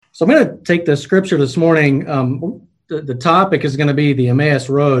So I'm going to take the scripture this morning. The topic is going to be the Emmaus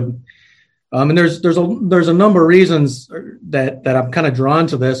Road. And there's a number of reasons that I'm kind of drawn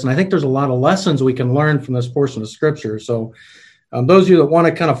to this. And I think there's a lot of lessons we can learn from this portion of scripture. So those of you that want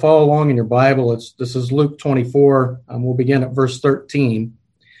to kind of follow along in your Bible, this is Luke 24. We'll begin at verse 13.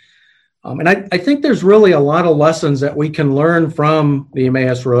 And I think there's really a lot of lessons that we can learn from the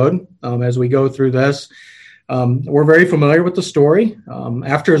Emmaus Road as we go through this. We're very familiar with the story.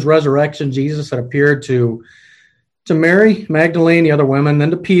 After his resurrection, Jesus had appeared to Mary Magdalene, the other women,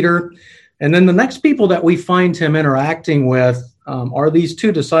 then to Peter. And then the next people that we find him interacting with are these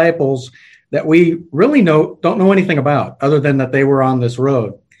two disciples that we really don't know anything about other than that they were on this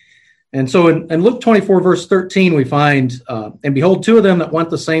road. And so in Luke 24, verse 13, we find, and behold, two of them that went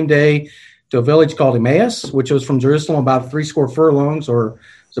the same day to a village called Emmaus, which was from Jerusalem about 60 furlongs, or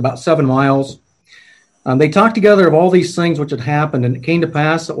it's about 7 miles. They talked together of all these things which had happened, and it came to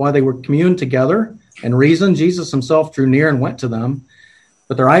pass that while they were communed together and reasoned, Jesus himself drew near and went to them.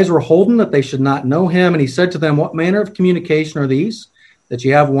 But their eyes were holden that they should not know him. And he said to them, what manner of communication are these, that ye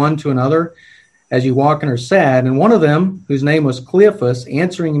have one to another, as ye walk and are sad? And one of them, whose name was Cleophas,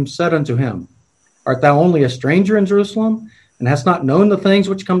 answering him, said unto him, art thou only a stranger in Jerusalem, and hast not known the things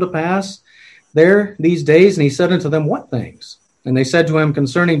which come to pass there these days? And he said unto them, what things? And they said to him,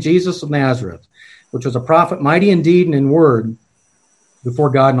 concerning Jesus of Nazareth, which was a prophet, mighty in deed and in word before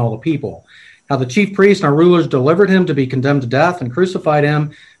God and all the people. How the chief priests and our rulers delivered him to be condemned to death and crucified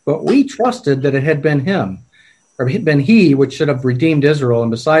him, but we trusted that it had been him, or had been he which should have redeemed Israel.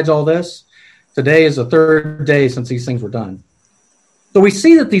 And besides all this, today is the third day since these things were done. So we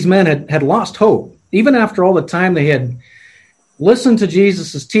see that these men had lost hope. Even after all the time they had listened to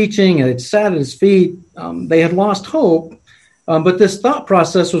Jesus' teaching and had sat at his feet, they had lost hope. But this thought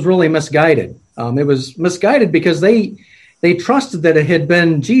process was really misguided. It was misguided because they trusted that it had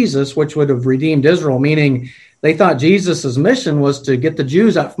been Jesus which would have redeemed Israel, meaning they thought Jesus' mission was to get the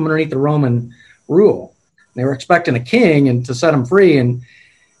Jews out from underneath the Roman rule. They were expecting a king and to set them free. And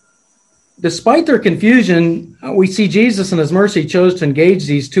despite their confusion, we see Jesus in his mercy chose to engage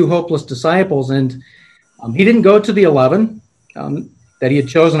these two hopeless disciples. And he didn't go to the 11 that he had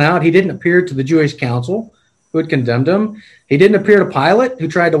chosen out. He didn't appear to the Jewish council who had condemned him. He didn't appear to Pilate, who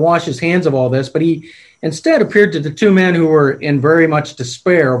tried to wash his hands of all this, but he instead appeared to the two men who were in very much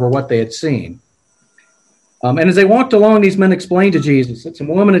despair over what they had seen. And as they walked along, these men explained to Jesus that some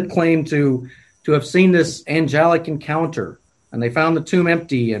woman had claimed to have seen this angelic encounter, and they found the tomb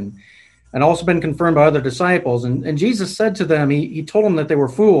empty and also been confirmed by other disciples. And Jesus said to them, he told them that they were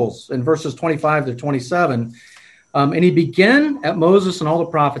fools in verses 25 to 27. And he began at Moses and all the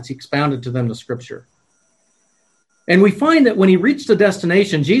prophets, he expounded to them the scripture. And we find that when he reached the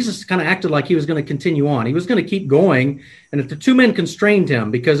destination, Jesus kind of acted like he was going to continue on. He was going to keep going. And if the two men constrained him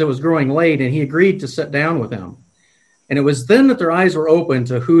because it was growing late, and he agreed to sit down with him. And it was then that their eyes were open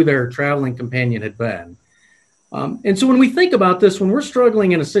to who their traveling companion had been. And so when we think about this, when we're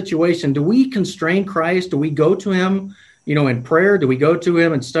struggling in a situation, do we constrain Christ? Do we go to him, in prayer? Do we go to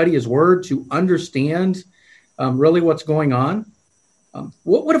him and study his word to understand really what's going on?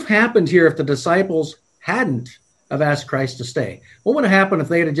 What would have happened here if the disciples hadn't have asked Christ to stay? What would have happened if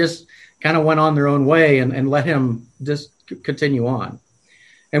they had just kind of went on their own way and let him just continue on?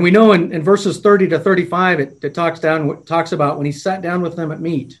 And we know in verses 30 to 35, it talks about when he sat down with them at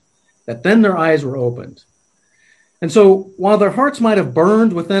meat, that then their eyes were opened. And so while their hearts might have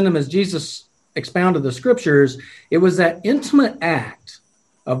burned within them as Jesus expounded the scriptures, it was that intimate act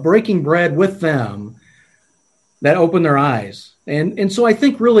of breaking bread with them that opened their eyes. And so I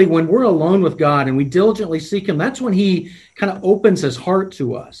think really when we're alone with God and we diligently seek him, that's when he kind of opens his heart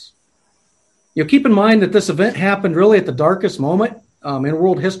to us. Keep in mind that this event happened really at the darkest moment in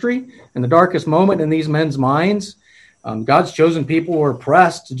world history, and the darkest moment in these men's minds. God's chosen people were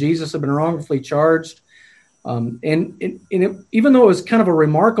oppressed. Jesus had been wrongfully charged. Even though it was kind of a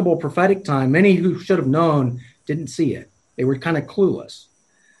remarkable prophetic time, many who should have known didn't see it. They were kind of clueless.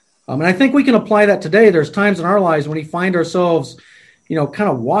 And I think we can apply that today. There's times in our lives when we find ourselves, kind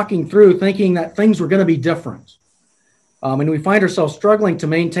of walking through thinking that things were going to be different. And we find ourselves struggling to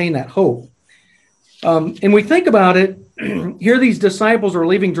maintain that hope. And we think about it, here these disciples are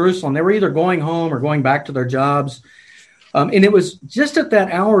leaving Jerusalem. They were either going home or going back to their jobs. And it was just at that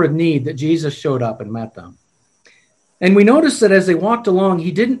hour of need that Jesus showed up and met them. And we noticed that as they walked along,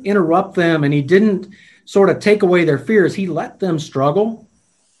 he didn't interrupt them and he didn't sort of take away their fears. He let them struggle.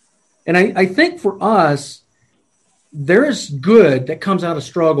 And I think for us, there's good that comes out of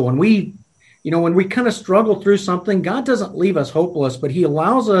struggle. When we kind of struggle through something, God doesn't leave us hopeless, but he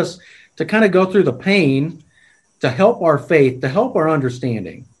allows us to kind of go through the pain to help our faith, to help our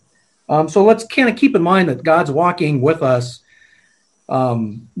understanding. So let's kind of keep in mind that God's walking with us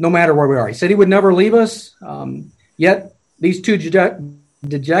no matter where we are. He said he would never leave us. Yet these two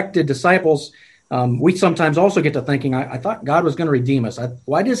dejected disciples, we sometimes also get to thinking, I thought God was going to redeem us.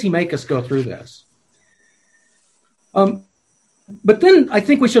 Why does he make us go through this? But then I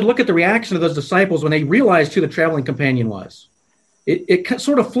think we should look at the reaction of those disciples when they realized who the traveling companion was. It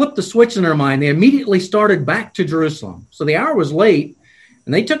sort of flipped the switch in their mind. They immediately started back to Jerusalem. So the hour was late,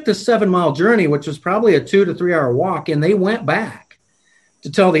 and they took this 7-mile journey, which was probably a 2 to 3 hour walk, and they went back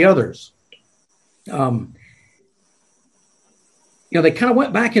to tell the others. They kind of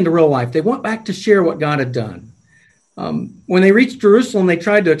went back into real life. They went back to share what God had done. When they reached Jerusalem, they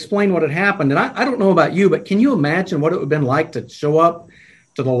tried to explain what had happened. And I don't know about you, but can you imagine what it would have been like to show up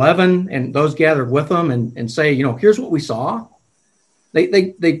to the 11 and those gathered with them and say, here's what we saw?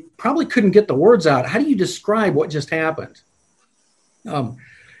 They probably couldn't get the words out. How do you describe what just happened?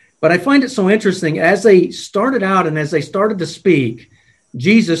 But I find it so interesting. As they started out and as they started to speak,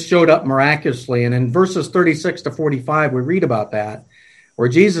 Jesus showed up miraculously. And in verses 36 to 45, we read about that, where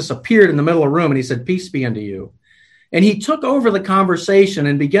Jesus appeared in the middle of the room and he said, "Peace be unto you." And he took over the conversation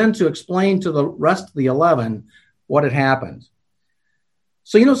and began to explain to the rest of the 11 what had happened.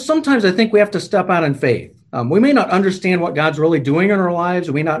 So, sometimes I think we have to step out in faith. We may not understand what God's really doing in our lives.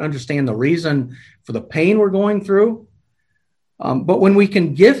 We may not understand the reason for the pain we're going through. But when we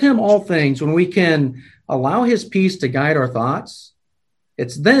can give him all things, when we can allow his peace to guide our thoughts,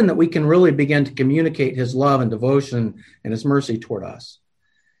 it's then that we can really begin to communicate his love and devotion and his mercy toward us.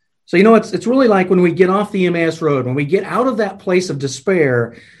 So, it's really like when we get off the Emmaus Road, when we get out of that place of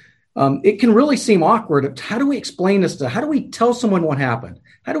despair, it can really seem awkward. How do we explain this? How do we tell someone what happened?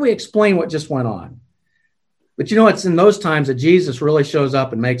 How do we explain what just went on? But it's in those times that Jesus really shows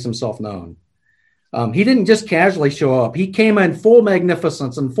up and makes himself known. He didn't just casually show up. He came in full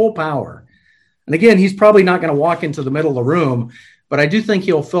magnificence and full power. And again, he's probably not going to walk into the middle of the room, but I do think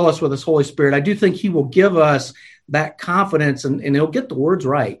he'll fill us with his Holy Spirit. I do think he will give us that confidence and he'll get the words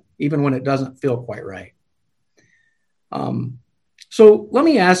right, even when it doesn't feel quite right. So let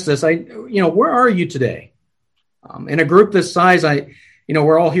me ask this, where are you today? In a group this size,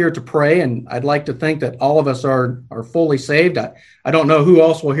 we're all here to pray, and I'd like to think that all of us are fully saved. I don't know who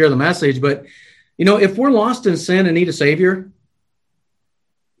else will hear the message, but, if we're lost in sin and need a Savior,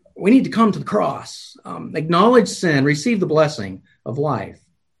 we need to come to the cross, acknowledge sin, receive the blessing of life.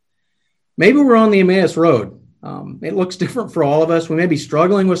 Maybe we're on the Emmaus Road. It looks different for all of us. We may be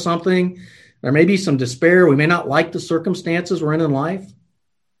struggling with something. There may be some despair. We may not like the circumstances we're in life.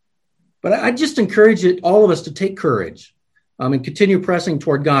 But I just encourage all of us to take courage and continue pressing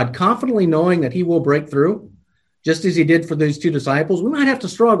toward God, confidently knowing that he will break through, just as he did for these two disciples. We might have to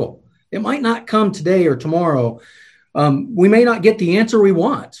struggle. It might not come today or tomorrow. We may not get the answer we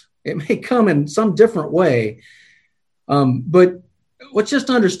want. It may come in some different way. But let's just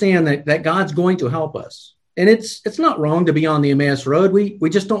understand that God's going to help us. And it's not wrong to be on the Emmaus Road. We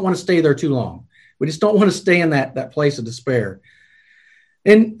just don't want to stay there too long. We just don't want to stay in that place of despair.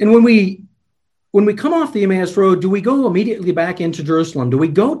 And when we come off the Emmaus Road, do we go immediately back into Jerusalem? Do we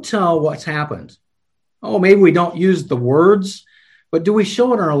go tell what's happened? Oh, maybe we don't use the words, but do we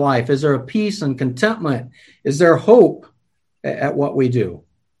show it in our life? Is there a peace and contentment? Is there hope at what we do?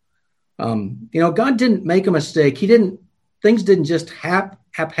 God didn't make a mistake. Things didn't just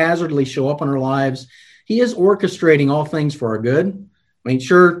haphazardly show up in our lives. He is orchestrating all things for our good.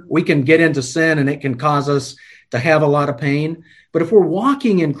 Sure, we can get into sin and it can cause us to have a lot of pain. But if we're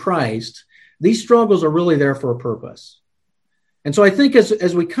walking in Christ, these struggles are really there for a purpose. And so I think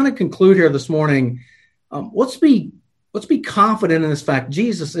as we kind of conclude here this morning, let's be confident in this fact.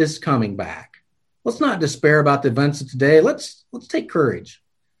 Jesus is coming back. Let's not despair about the events of today. Let's take courage.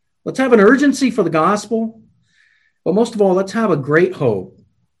 Let's have an urgency for the gospel. But most of all, let's have a great hope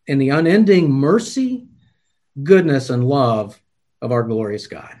in the unending mercy, goodness, and love of our glorious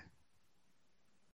God.